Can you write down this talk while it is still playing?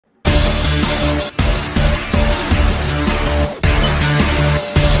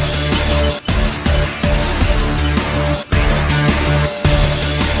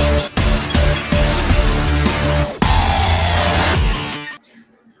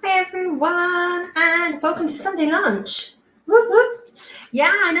everyone, and welcome to Sunday lunch. Whoop, whoop.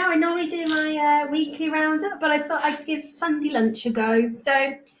 Yeah, I know I normally do my weekly roundup, but I thought I'd give Sunday lunch a go.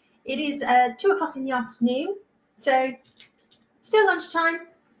 So it is 2 o'clock in the afternoon, so still lunchtime.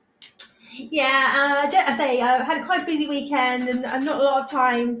 Yeah, I had a quite busy weekend and not a lot of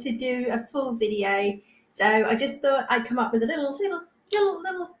time to do a full video. So I just thought I'd come up with a little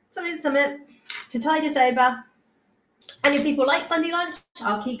something to tide us over. And if people like Sunday lunch,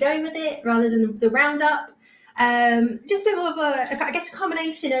 I'll keep going with it rather than the roundup. Just a bit more of a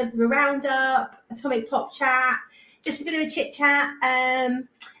combination of the roundup, atomic pop chat, just a bit of a chit chat.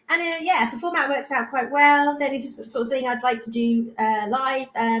 If the format works out quite well, then it's the sort of thing I'd like to do live.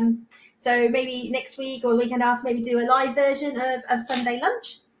 So maybe next week or the weekend after, maybe do a live version of Sunday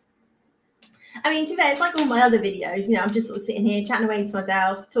lunch. I mean, to be fair, it's like all my other videos. You know, I'm just sort of sitting here chatting away to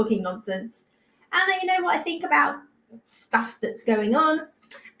myself, talking nonsense, and then you know what I think about stuff that's going on,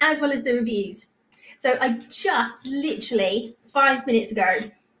 as well as the reviews. So I just literally 5 minutes ago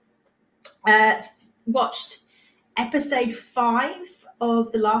watched episode 5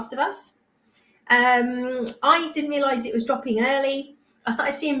 of The Last of Us. I didn't realise it was dropping early. I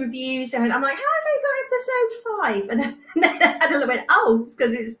started seeing reviews and I'm like, how have they got episode 5? And then I had a look and went, oh, it's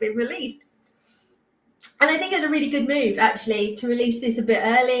because it's been released. And I think it was a really good move, actually, to release this a bit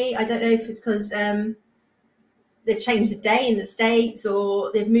early. I don't know if it's because they've changed the day in the States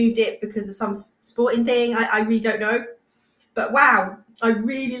or they've moved it because of some sporting thing. I really don't know. But wow, I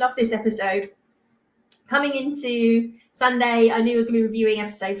really love this episode. Coming into Sunday, I knew I was going to be reviewing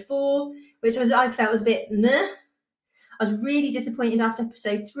episode 4, which I felt was a bit meh. I was really disappointed after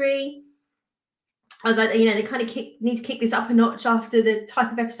episode 3. I was like, you know, they kind of need to kick this up a notch after the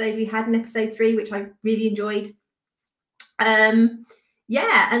type of episode we had in episode 3, which I really enjoyed.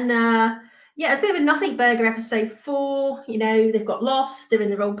 It's a bit of a nothing burger episode 4. You know, they've got lost, they're in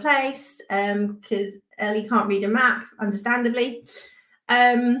the wrong place because Ellie can't read a map, understandably.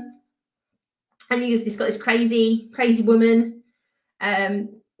 And he's got this crazy woman,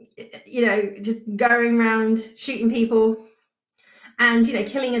 just going around shooting people and, you know,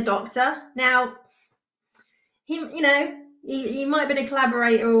 killing a doctor. Now, he might have been a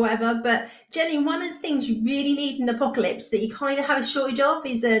collaborator or whatever, but Jenny, one of the things you really need in an apocalypse that you kind of have a shortage of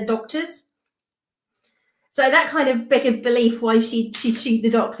is doctors. So that kind of begged belief why she'd shoot the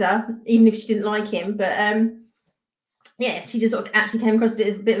doctor, even if she didn't like him. But she just sort of actually came across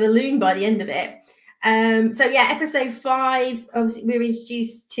a bit of a loon by the end of it. Episode 5, obviously we're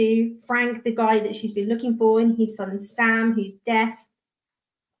introduced to Frank, the guy that she's been looking for, and his son Sam, who's deaf,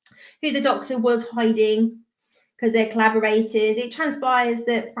 who the doctor was hiding because they're collaborators. It transpires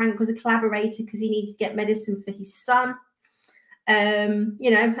that Frank was a collaborator because he needed to get medicine for his son.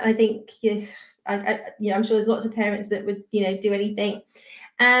 I think I'm sure there's lots of parents that would, you know, do anything.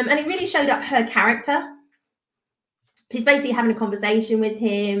 And it really showed up her character. She's basically having a conversation with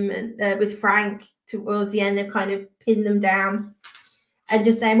him and with Frank towards the end. They've kind of pinned them down and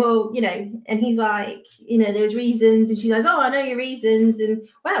just saying, well, you know, and he's like, you know, there's reasons. And she goes, oh, I know your reasons. And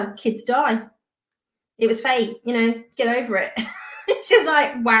well, kids die. It was fate, you know, get over it. She's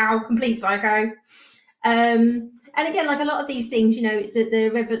like, wow, complete psycho. And again, like a lot of these things, you know, it's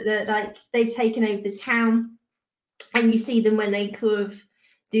like they've taken over the town, and you see them when they sort of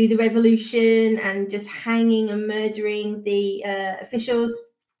do the revolution and just hanging and murdering the officials.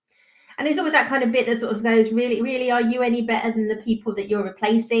 And there's always that kind of bit that sort of goes, really, are you any better than the people that you're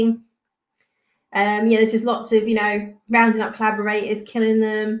replacing? There's just lots of, you know, rounding up collaborators, killing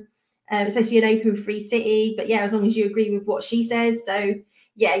them. It's supposed to be an open free city, but yeah, as long as you agree with what she says. So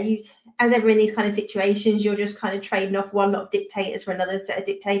yeah, as ever in these kind of situations, you're just kind of trading off one lot of dictators for another set of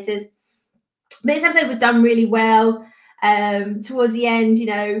dictators. But this episode was done really well. Towards the end, you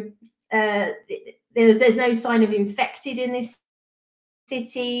know, there's no sign of infected in this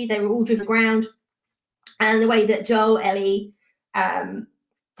city. They were all driven aground. And the way that Joel, Ellie,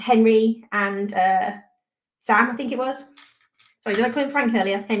 Henry, and Sam, I think it was. Sorry, did I call him Frank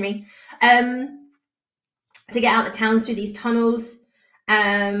earlier? Henry. To get out of the towns through these tunnels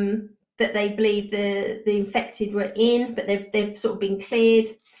that they believe the infected were in, but they've sort of been cleared.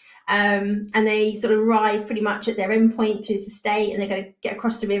 And they sort of arrive pretty much at their endpoint to this estate, and they're going to get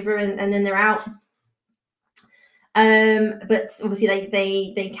across the river, and then they're out. But obviously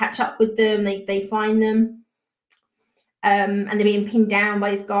they catch up with them, they find them, and they're being pinned down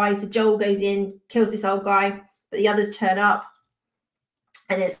by this guy. So Joel goes in, kills this old guy, but the others turn up,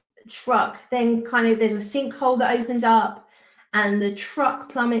 and there's a truck. Then kind of there's a sinkhole that opens up, and the truck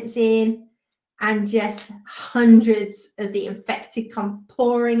plummets in. And just hundreds of the infected come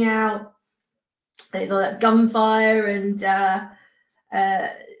pouring out. There's all that gunfire, and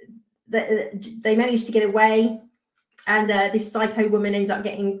they managed to get away, and this psycho woman ends up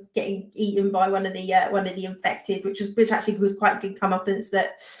getting eaten by one of the infected, which actually was quite good comeuppance.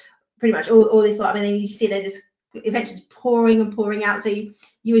 But pretty much all this, I mean, you see they're just eventually pouring out. So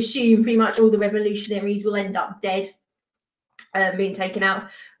you assume pretty much all the revolutionaries will end up dead, being taken out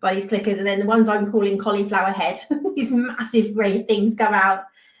by these clickers. And then the ones I'm calling cauliflower head, these massive grey things come out,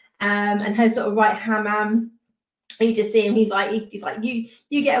 and her sort of right hand man, you just see him, he's like you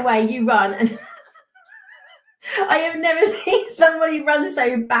get away, you run. And I have never seen somebody run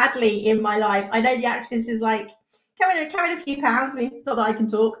so badly in my life. I know the actress is like carrying a few pounds. I mean, not that I can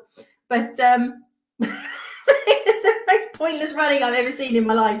talk, but it's the most pointless running I've ever seen in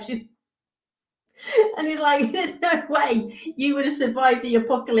my life. And he's like, there's no way you would have survived the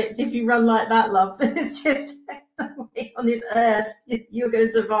apocalypse if you run like that, love. It's just on this earth, you're going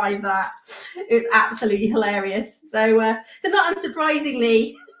to survive that. It was absolutely hilarious. So not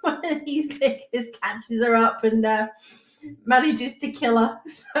unsurprisingly, one of these clickers catches her up and manages to kill her.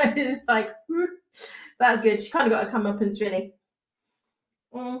 So it's like, that's good. She kind of got a comeuppance, really.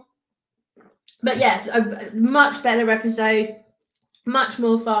 But yes, a much better episode, much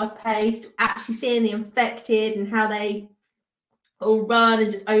more fast-paced. Actually seeing the infected and how they all run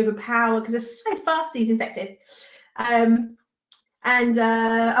and just overpower, because they're so fast, these infected. And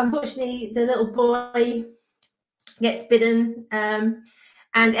unfortunately, the little boy gets bitten, and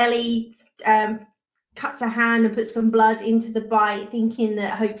Ellie cuts her hand and puts some blood into the bite, thinking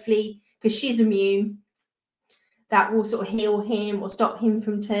that hopefully, because she's immune, that will sort of heal him or stop him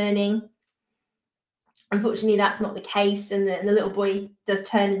from turning. Unfortunately, that's not the case, and the little boy does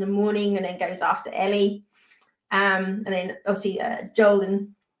turn in the morning and then goes after Ellie. And then obviously Joel and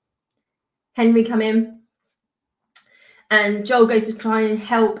Henry come in, and Joel goes to try and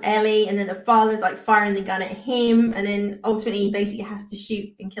help Ellie, and then the father's like firing the gun at him, and then ultimately he basically has to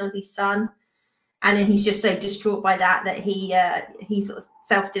shoot and kill his son. And then he's just so distraught by that he sort of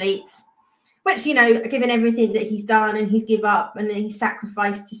self-deletes, which, you know, given everything that he's done and he's give up and then he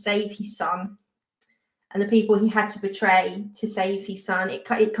sacrificed to save his son and the people he had to betray to save his son, it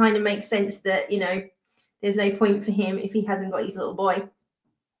kind of makes sense that, you know, there's no point for him if he hasn't got his little boy.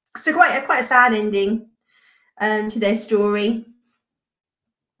 So quite a sad ending to their story.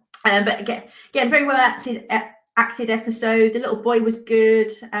 But again, very well acted episode. The little boy was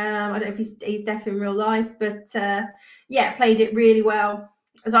good. I don't know if he's deaf in real life, but yeah, played it really well.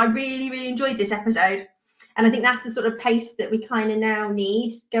 So I really enjoyed this episode, and I think that's the sort of pace that we kind of now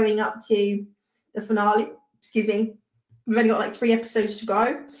need going up to the finale. Excuse me. We've only got like 3 episodes to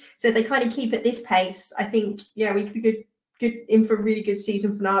go, so if they kind of keep at this pace, I think, yeah, we could be good in for a really good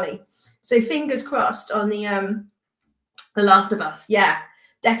season finale. So fingers crossed on the Last of Us. Yeah,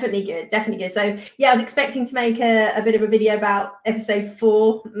 definitely good. So yeah, I was expecting to make a bit of a video about episode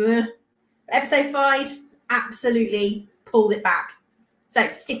 4. Episode 5, absolutely pulled it back. So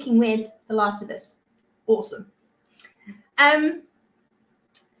sticking with The Last of Us. Awesome.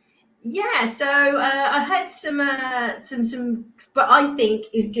 Yeah, so I had some but I think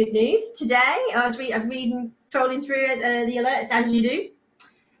is good news today. I'm reading, trolling through the alerts as you do,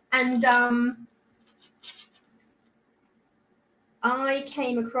 and I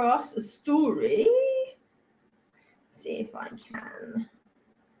came across a story. Let's see if I can.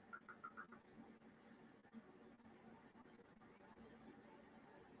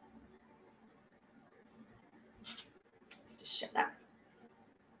 Let's just show that.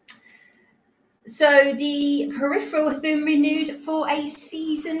 So the Peripheral has been renewed for a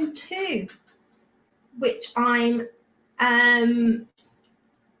season 2, which I'm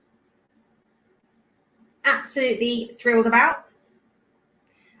absolutely thrilled about.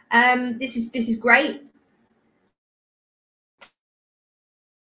 This is great.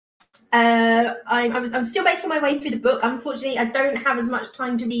 I'm still making my way through the book. Unfortunately, I don't have as much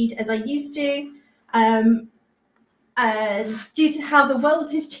time to read as I used to. Due to how the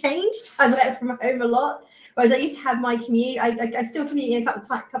world has changed, I work from home a lot. Whereas I used to have my commute. I still commute in a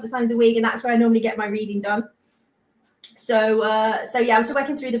couple of times a week, and that's where I normally get my reading done. So yeah, I'm still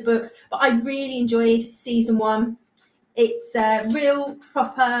working through the book, but I really enjoyed season 1. It's real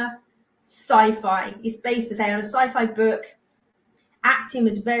proper sci-fi. It's based, as I say, on a sci-fi book. Acting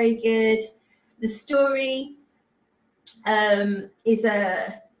was very good. The story is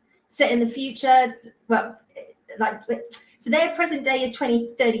set in the future. Well, so their present day is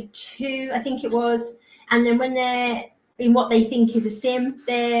 2032, I think it was, and then when they're in what they think is a sim,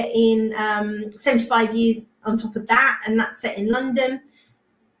 they're in 75 years on top of that, and that's set in London.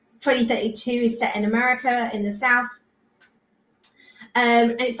 2032 is set in America, in the South.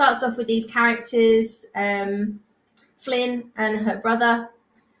 And it starts off with these characters, Flynn and her brother,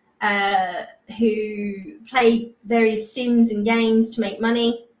 who play various sims and games to make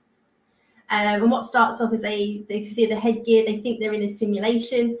money. And what starts off as they see the headgear, they think they're in a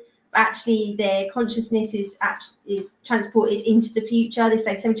simulation, but actually their consciousness is transported into the future. They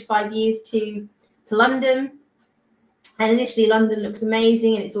say 75 years to London. And initially London looks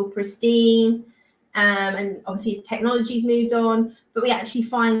amazing and it's all pristine. And obviously the technology's moved on, but we actually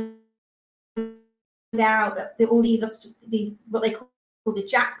find out that all these what they call the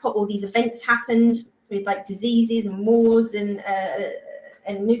jackpot, all these events happened with like diseases and wars and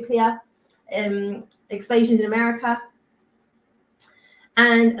nuclear explosions in America.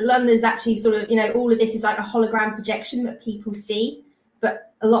 And London's actually sort of, all of this is like a hologram projection that people see,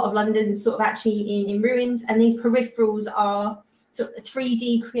 but a lot of London's sort of actually in ruins. And these peripherals are sort of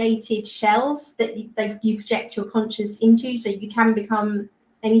 3D created shells that you project your conscious into, so you can become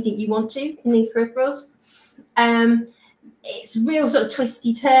anything you want to in these peripherals. It's real sort of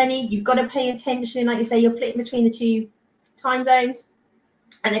twisty turny. You've got to pay attention. Like you say, you're flipping between the two time zones,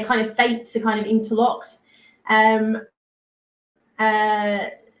 and their kind of fates are kind of interlocked. But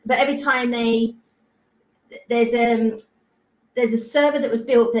every time there's a server that was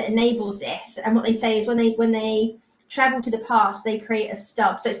built that enables this, and what they say is when they travel to the past, they create a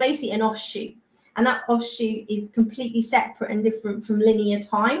stub. So it's basically an offshoot, and that offshoot is completely separate and different from linear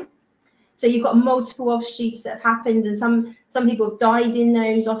time. So you've got multiple offshoots that have happened, and some people have died in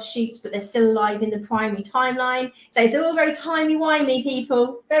those offshoots, but they're still alive in the primary timeline. So it's all very timey-wimey,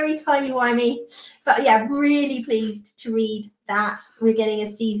 people, very timey-wimey. But yeah, really pleased to read that we're getting a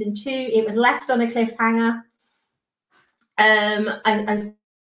season 2. It was left on a cliffhanger. I mean,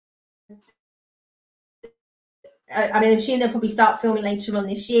 I assume they'll probably start filming later on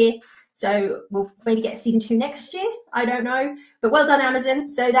this year. So we'll maybe get season 2 next year. I don't know. But well done, Amazon.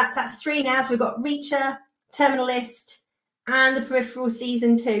 So that's 3 now. So we've got Reacher, Terminal List, and the Peripheral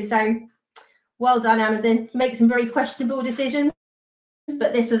season 2. So well done, Amazon. You make some very questionable decisions,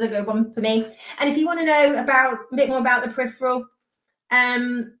 but this was a good one for me. And if you want to know a bit more about the Peripheral,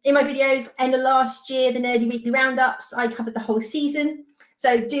 in my videos, end of last year, the Nerdy Weekly Roundups, I covered the whole season.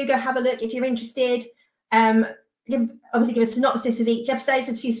 So do go have a look if you're interested. Obviously give a synopsis of each episode. There's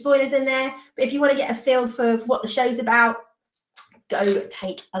a few spoilers in there, but if you want to get a feel for what the show's about, go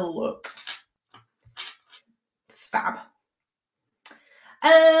take a look. Fab.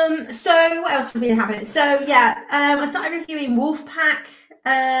 So what else have been happening? So yeah, I started reviewing Wolfpack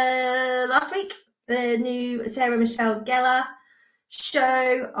last week, the new Sarah Michelle Gellar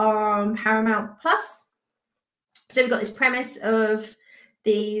show on Paramount Plus. So we've got this premise of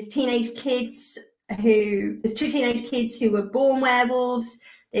these teenage kids there's 2 teenage kids who were born werewolves.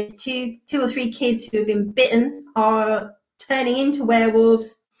 There's two or three kids who have been bitten, are turning into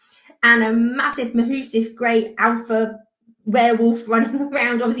werewolves, and a massive Mahusif great alpha werewolf running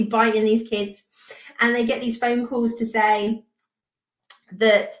around, obviously biting these kids. And they get these phone calls to say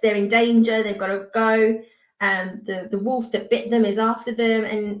that they're in danger, they've got to go. The wolf that bit them is after them,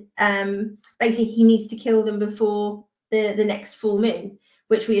 and basically he needs to kill them before the next full moon,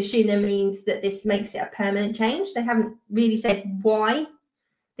 which we assume then means that this makes it a permanent change. They haven't really said why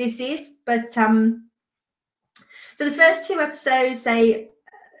this is, but so the first 2 episodes,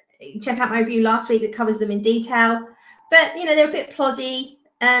 check out my review last week that covers them in detail. But they're a bit ploddy.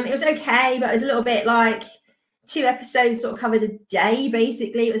 It was okay, but it was a little bit like 2 episodes sort of covered a day,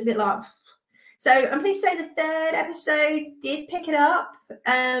 basically. It was a bit like. So I'm pleased to say the 3rd episode did pick it up.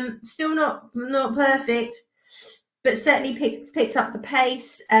 Still not perfect, but certainly picked up the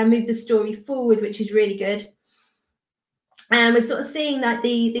pace and moved the story forward, which is really good. And we're sort of seeing that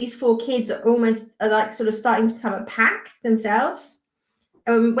these 4 kids are like sort of starting to become a pack themselves.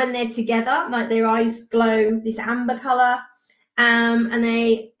 When they're together, like their eyes glow this amber color. And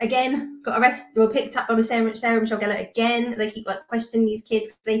they again got arrested or picked up by Sarah Michelle Gellar again. They keep like questioning these kids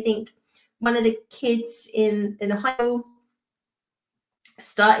because they think one of the kids in the high school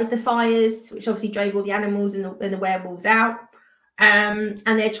started the fires, which obviously drove all the animals and the werewolves out. And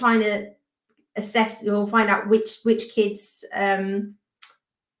they're trying to assess or find out which kids did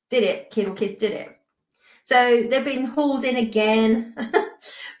it, kids did it. So they've been hauled in again.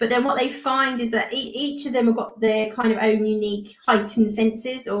 But then what they find is that each of them have got their kind of own unique heightened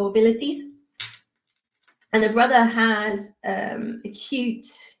senses or abilities. And the brother has acute,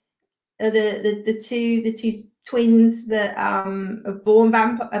 the two twins that are born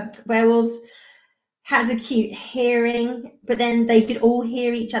werewolves, has acute hearing, but then they could all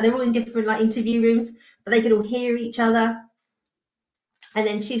hear each other. They're all in different like interview rooms, but they could all hear each other. And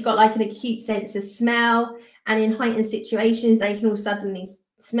then she's got like an acute sense of smell, and in heightened situations they can all suddenly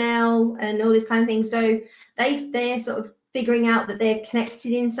smell and all this kind of thing. So they're sort of figuring out that they're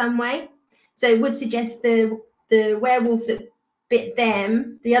connected in some way. So it would suggest the werewolf that bit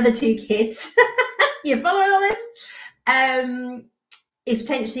them, the other two kids, you're following all this, is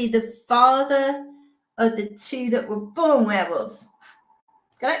potentially the father of the two that were born werewolves.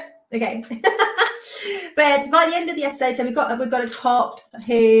 Got it? Okay. But by the end of the episode, so we've got a cop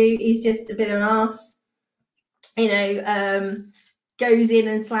who is just a bit of an arse, goes in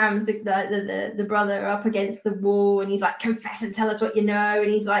and slams the brother up against the wall, and he's like, confess and tell us what you know.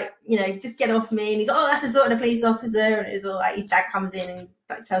 And he's like, just get off me. And he's like, oh, that's assaulting a police officer. And it's all like, his dad comes in and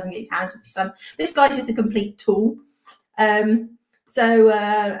like tells him to get his hands off his son. This guy's just a complete tool. And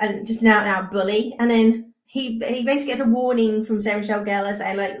just an out and out bully. And then he basically gets a warning from Sarah Michelle Gellar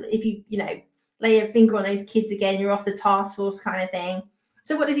saying, like, if you lay a finger on those kids again, you're off the task force, kind of thing.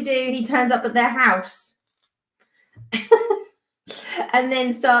 So what does he do? He turns up at their house and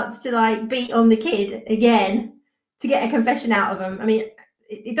then starts to like beat on the kid again to get a confession out of him. I mean,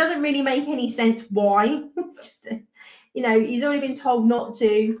 it doesn't really make any sense why. It's just, he's already been told not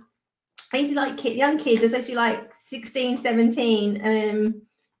to. Basically, like young kids, especially like 16, 17, and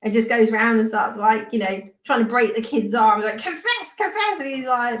just goes around and starts like, trying to break the kid's arm, like, confess, and he's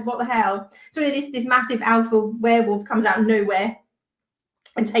like, what the hell? So this massive alpha werewolf comes out of nowhere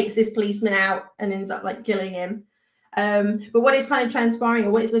and takes this policeman out and ends up like killing him. But what is kind of transpiring,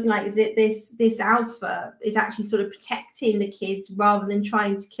 or what it's looking like, is that this alpha is actually sort of protecting the kids rather than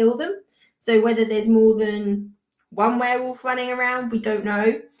trying to kill them. So whether there's more than one werewolf running around, we don't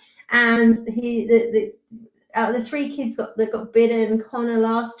know. And out of the three kids that got bitten, Connor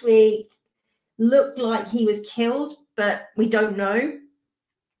last week looked like he was killed, but we don't know.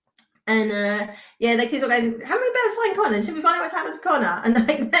 And the kids are going, how are we better find Connor? Should we find out what's happened to Connor? And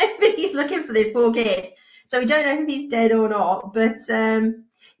like, nobody's looking for this poor kid. So we don't know if he's dead or not. But it's a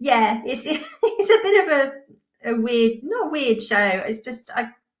bit of a weird, not a weird show. It's just,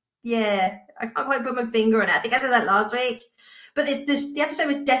 I can't quite put my finger on it. I think I said that last week. But the episode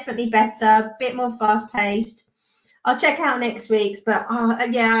was definitely better, a bit more fast-paced. I'll check out next week's, but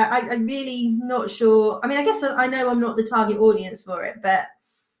I'm really not sure. I mean, I guess I know I'm not the target audience for it, but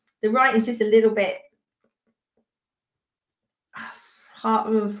the writing's just a little bit,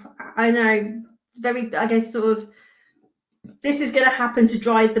 I know, very, I guess, sort of, this is going to happen to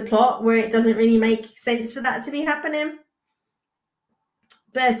drive the plot where it doesn't really make sense for that to be happening.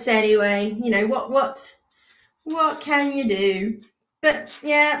 But anyway, what can you do? But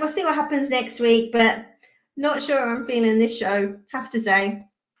yeah, we'll see what happens next week, but not sure I'm feeling this show, have to say.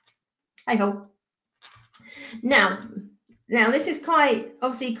 I hope. Now this is quite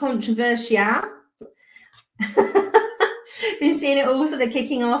obviously controversial. Been seeing it all sort of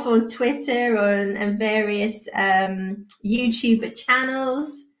kicking off on Twitter and various YouTuber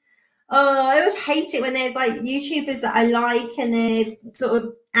channels. Oh, I always hate it when there's like YouTubers that I like and they're sort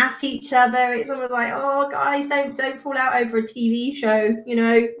of at each other. It's almost like, oh guys, don't fall out over a TV show.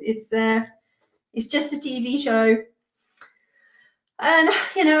 It's just a TV show. And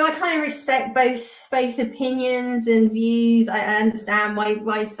I kind of respect both opinions and views. I understand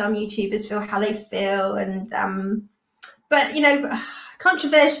why some YouTubers feel how they feel, and but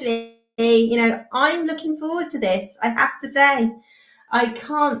controversially, I'm looking forward to this. I have to say, I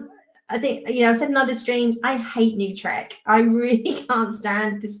think, I've said in other streams, I hate New Trek. I really can't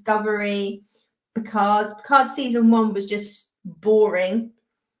stand Discovery. Picard season 1 was just boring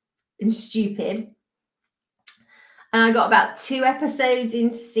and stupid. And I got about 2 episodes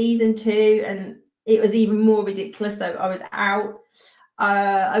into season 2, and it was even more ridiculous. So I was out.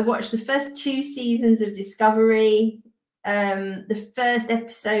 I watched the first 2 seasons of Discovery. The first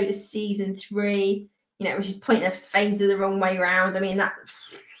episode of season 3, which is pointing a phaser the wrong way around. I mean,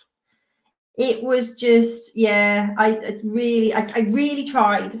 it was just, I really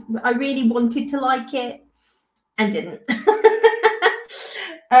tried. I really wanted to like it and didn't.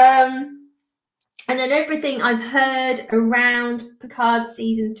 And then everything I've heard around Picard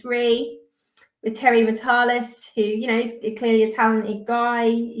season 3 with Terry Matalas, who, is clearly a talented guy.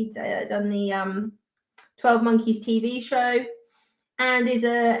 He's done the 12 Monkeys TV show and is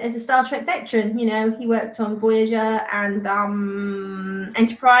a Star Trek veteran. He worked on Voyager and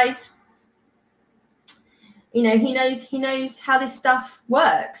Enterprise. He knows how this stuff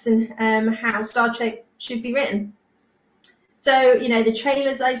works and how Star Trek should be written. So, the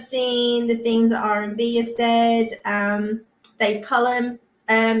trailers I've seen, the things that R&B has said, Dave Cullen,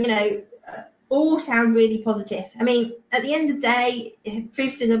 all sound really positive. I mean, at the end of the day,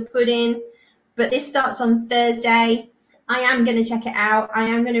 proof's in the pudding, but this starts on Thursday. I am going to check it out. I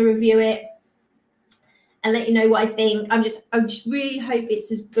am going to review it and let you know what I think. I just really hope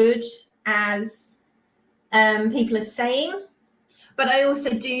it's as good as people are saying. But I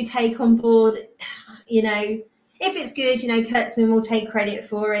also do take on board, you know, if it's good, you know, Kurtzman will take credit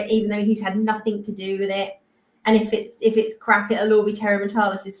for it, even though he's had nothing to do with it. And if it's crap, it'll all be Terry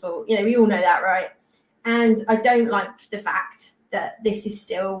Matalas's fault. You know, we all know that, right? And I don't like the fact that this is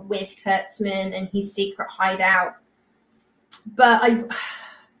still with Kurtzman and his secret hideout. But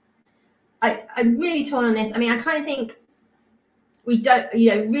I'm really torn on this. I mean, I kind of think we don't,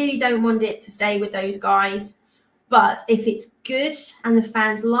 you know, really don't want it to stay with those guys. But if it's good and the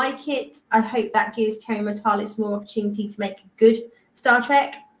fans like it, I hope that gives Terry Matalas more opportunity to make a good Star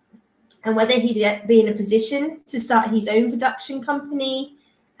Trek. And whether he'd be in a position to start his own production company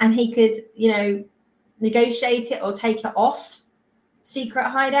and he could, you know, negotiate it or take it off Secret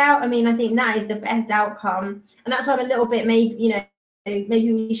Hideout. I mean, I think that is the best outcome. And that's why I'm a little bit, maybe, you know,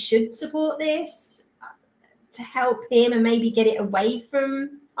 maybe we should support this to help him and maybe get it away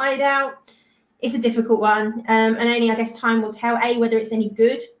from Hideout. It's a difficult one, and only, I guess, time will tell, A, whether it's any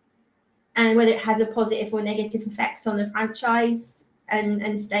good and whether it has a positive or negative effect on the franchise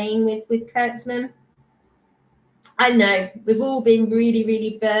and staying with Kurtzman. I know, we've all been really,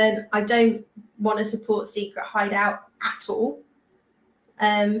 really burnt. I don't want to support Secret Hideout at all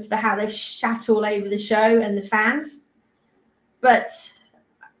for how they've shat all over the show and the fans. But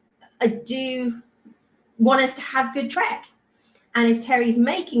I do want us to have good Trek. And if Terry's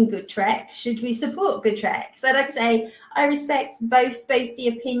making good Trek, should we support good Trek? So like I say, I respect both the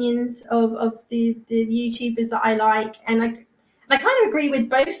opinions of the YouTubers that I like. And I kind of agree with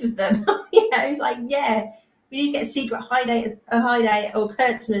both of them. You know, it's like, yeah, we need to get a Secret Hideout or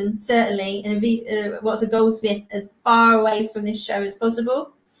Kurtzman, certainly, and what's a Goldsmith as far away from this show as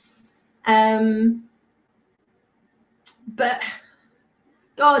possible. But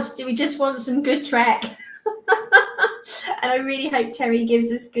God, do we just want some good Trek? And I really hope Terry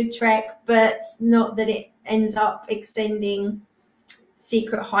gives us good Trek, but not that it ends up extending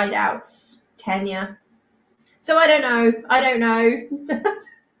Secret Hideout's tenure. So I don't know.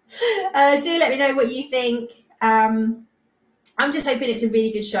 Do let me know what you think. I'm just hoping it's a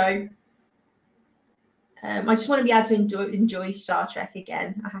really good show. I just want to be able to enjoy Star Trek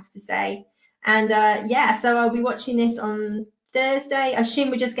again, I have to say. And yeah, so I'll be watching this on Thursday. I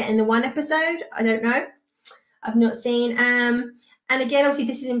assume we're just getting the one episode. I don't know. I've not seen. And again, obviously,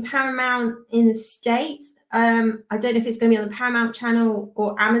 this is in Paramount in the States. I don't know if it's going to be on the Paramount channel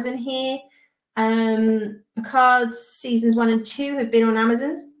or Amazon here. Picard seasons 1 and 2 have been on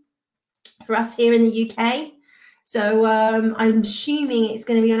Amazon for us here in the UK. So I'm assuming it's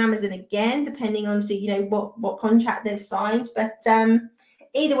going to be on Amazon again, depending on, you know, what contract they've signed. But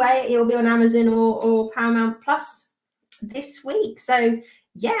either way, it'll be on Amazon or Paramount Plus this week. So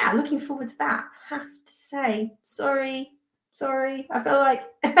yeah, looking forward to that. I have to say, sorry. I feel like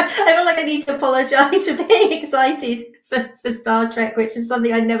I need to apologise for being excited for Star Trek, which is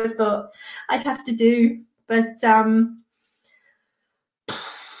something I never thought I'd have to do. But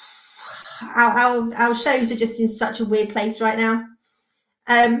our shows are just in such a weird place right now.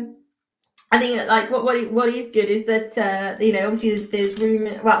 I think like what is good is that you know, obviously there's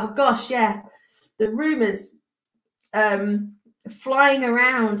rumor. Well, gosh, yeah, the rumors flying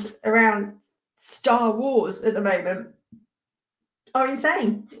around Star Wars at the moment are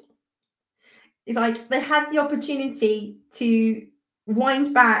insane. Like, they had the opportunity to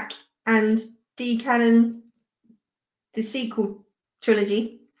wind back and decanon the sequel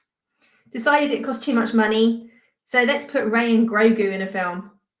trilogy, decided it cost too much money, so let's put Rey and Grogu in a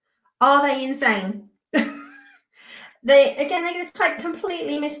film. Are they insane? They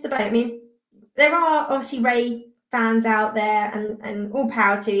completely missed the boat. I mean, there are obviously Rey fans out there, and all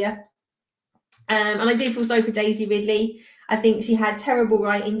power to you. And I do feel sorry for Daisy Ridley. I think she had terrible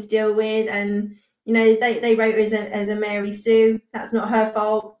writing to deal with, and you know, they wrote her as a Mary Sue. That's not her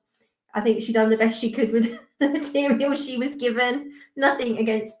fault. I think she done the best she could with the material she was given. Nothing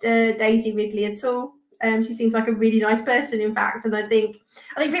against Daisy Ridley at all. She seems like a really nice person, in fact, and I think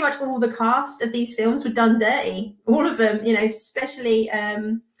pretty much all the cast of these films were done dirty. All of them, you know, especially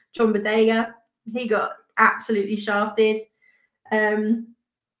John Boyega. He got absolutely shafted.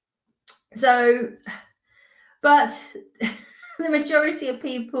 So, but the majority of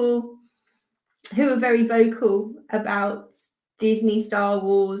people who are very vocal about Disney, Star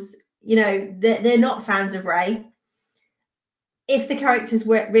Wars, you know, they're not fans of Rey. If the characters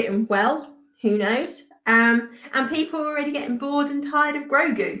were written well, who knows? And people are already getting bored and tired of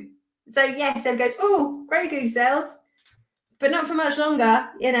Grogu. So yes, everyone goes, oh, Grogu sells, but not for much longer,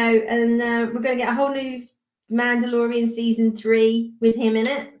 you know. And we're going to get a whole new Mandalorian season 3 with him in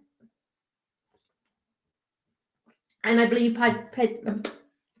it. And I believe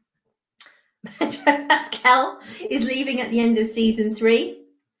Joe Pascal is leaving at the end of season 3.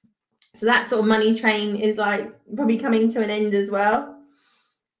 So that sort of money train is like probably coming to an end as well.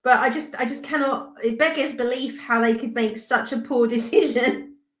 But I just cannot, it beggars belief how they could make such a poor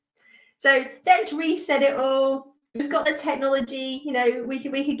decision. So let's reset it all. We've got the technology, you know, we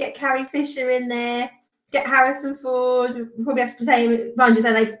could get Carrie Fisher in there, get Harrison Ford, probably have to pay him,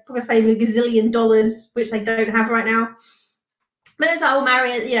 they probably pay him $1 gazillion, which they don't have right now. But there's all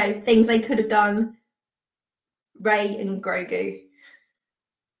Mario, you know, things they could have done. Rey and Grogu.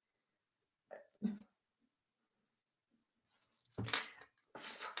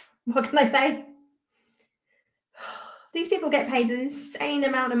 What can I say? These people get paid an insane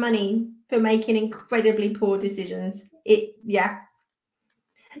amount of money for making incredibly poor decisions. Yeah.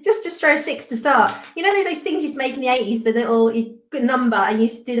 Just throw 6 to start. You know those things you used to make in the 80s, the little number, and you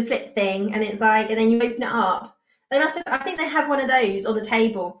used to do the flip thing, and it's like, and then you open it up. They must have, I think they have one of those on the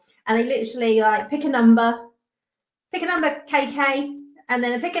table, and they literally like pick a number, KK, and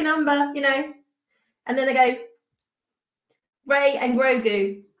then they pick a number, you know, and then they go, Rey and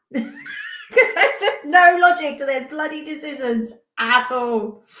Grogu. Because there's just no logic to their bloody decisions at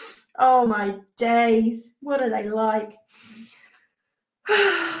all. Oh my days. What are they like?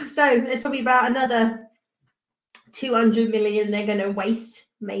 So there's probably about another 200 million they're going to waste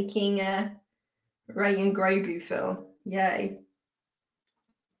making a Rey and Grogu film. Yay.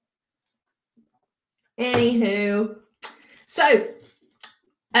 Anywho. So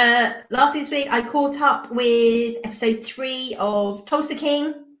last this week I caught up with episode 3 of Tulsa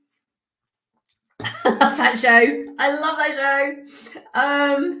King. I love that show. I love that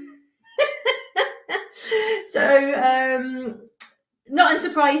show. So not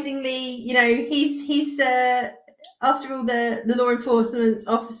unsurprisingly, you know, he's after all the law enforcement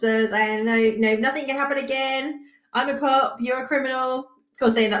officers, and no, nothing can happen again. I'm a cop, you're a criminal. Of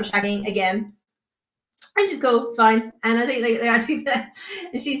course, they end up shagging again, which is cool. It's fine. And I think they actually,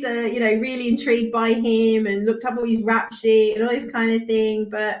 she's you know, really intrigued by him and looked up all his rap sheet and all this kind of thing.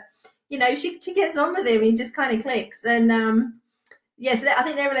 But you know, she gets on with him. He just kind of clicks. And yes, I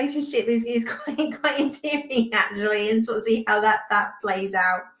think their relationship is quite endearing, actually, and sort of see how that plays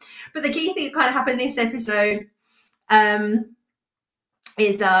out. But the key thing that kind of happened this episode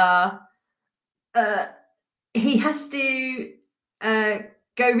is he has to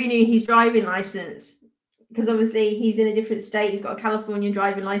go renew his driving license, because obviously he's in a different state. He's got a California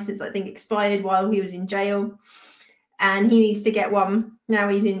driving license, I think, expired while he was in jail, and he needs to get one. Now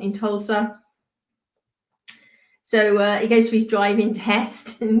he's in Tulsa. So he goes for his driving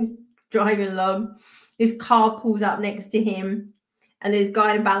test and he's driving along. His car pulls up next to him, and this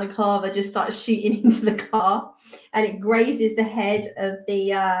guy in a balaclava just starts shooting into the car, and it grazes the head of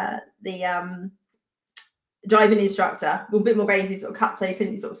the driving instructor. Well, a bit more grazes, sort of cuts open,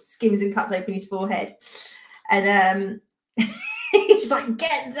 he sort of skims and cuts open his forehead. And he's just like,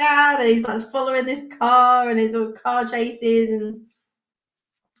 get down, and he starts following this car, and there's all car chases and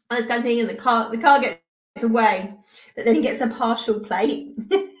all this kind of thing, and the car gets away, but then he gets a partial plate.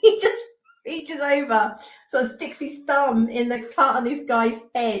 He just reaches over, sort of sticks his thumb in the cut on this guy's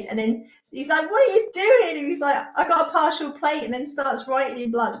head, and then he's like, what are you doing? And he's like, I got a partial plate, and then starts writing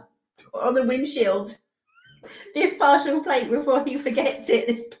in blood on the windshield this partial plate before he forgets it.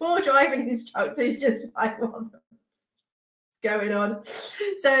 This poor driving instructor is just like, what's going on?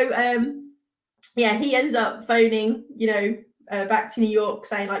 So yeah, he ends up phoning, you know, back to New York,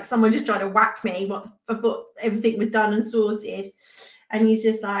 saying like, someone just tried to whack me. I thought everything was done and sorted. And he's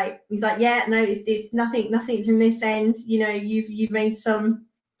like, yeah, no, it's nothing from this end. You know, you've made some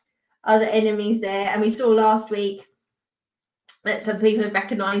other enemies there. And we saw last week that some people have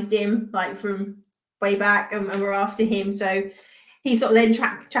recognized him, like from way back, and were after him. So he's sort of then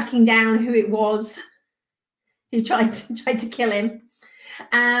tracking down who it was who tried to kill him.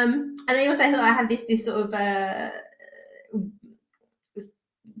 And I also thought I had this sort of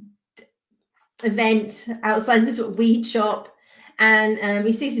event outside the sort of weed shop, and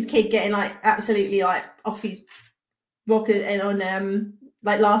he sees this kid getting like absolutely like off his rocker and on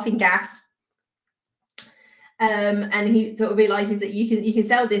like laughing gas, and he sort of realizes that you can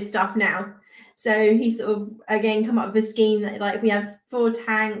sell this stuff now. So he sort of again come up with a scheme that, like, if we have 4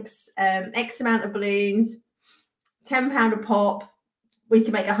 tanks, X amount of balloons, £10 a pop, we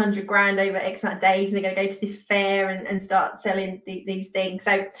can make 100 grand over X amount of days, and they're going to go to this fair and start selling these things.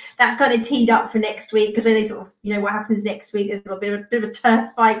 So that's kind of teed up for next week, because when they sort of, you know, what happens next week, there's a bit of a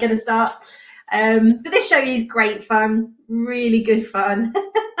turf fight going to start. But this show is great fun, really good fun.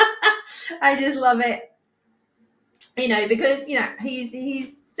 I just love it, you know, because, you know,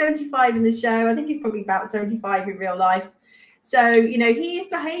 he's 75 in the show. I think he's probably about 75 in real life. So, you know, he is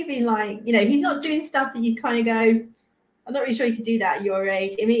behaving like, you know, he's not doing stuff that you kind of go, I'm not really sure you could do that at your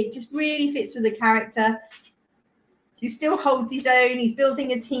age. I mean, it just really fits with the character. He still holds his own. He's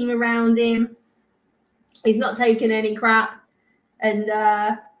building a team around him. He's not taking any crap. And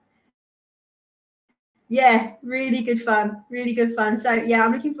yeah, really good fun. Really good fun. So yeah,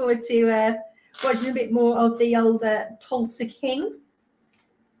 I'm looking forward to watching a bit more of the older Tulsa King.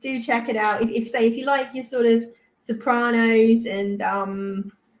 Do check it out. If you like your sort of Sopranos and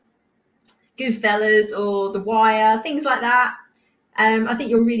Goodfellas or The Wire, things like that, I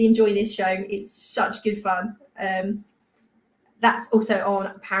think you'll really enjoy this show. It's such good fun. That's also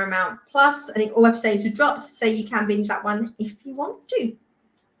on Paramount Plus. I think all episodes are dropped, so you can binge that one if you want to.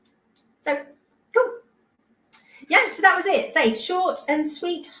 So cool. Yeah, so that was it. So short and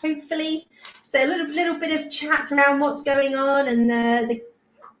sweet, hopefully. So a little bit of chat around what's going on and the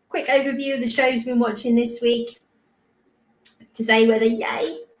quick overview of the shows we've been watching this week to say whether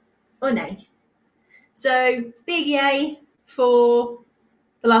yay or nay. So big yay for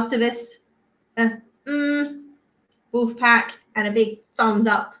The Last of Us, Wolfpack, and a big thumbs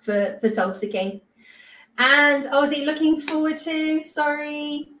up for Tulsa King. And obviously looking forward to,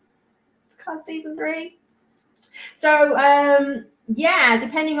 season 3. So yeah,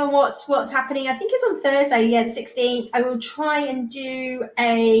 depending on what's happening, I think it's on Thursday, yeah, the 16th. I will try and do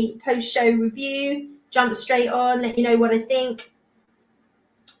a post-show review, jump straight on, let you know what I think.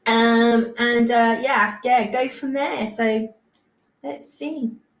 Yeah, go from there. So let's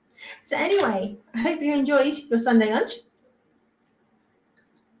see. So anyway, I hope you enjoyed your Sunday lunch.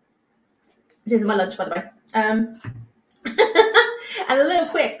 This is my lunch, by the way. And a little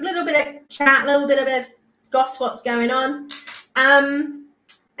bit of chat, a little bit of gossip, what's going on. And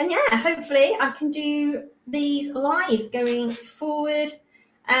yeah, hopefully I can do these live going forward.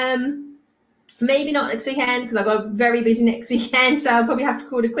 Maybe not next weekend because I've got very busy next weekend, so I'll probably have to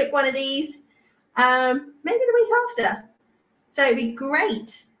record a quick one of these. Maybe the week after. So it'd be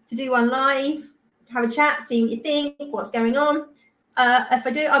great to do one live, have a chat, see what you think, what's going on. If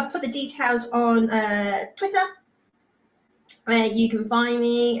I do, I'll put the details on Twitter, where you can find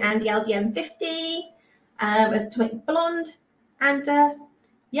me, and the LDM50 as Atomic Blonde. And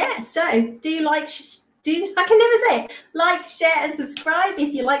yeah, so I can never say it. Like, share, and subscribe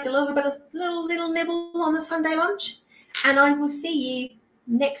if you liked a little bit of little nibble on the Sunday lunch. And I will see you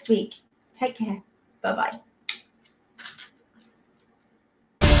next week. Take care. Bye-bye.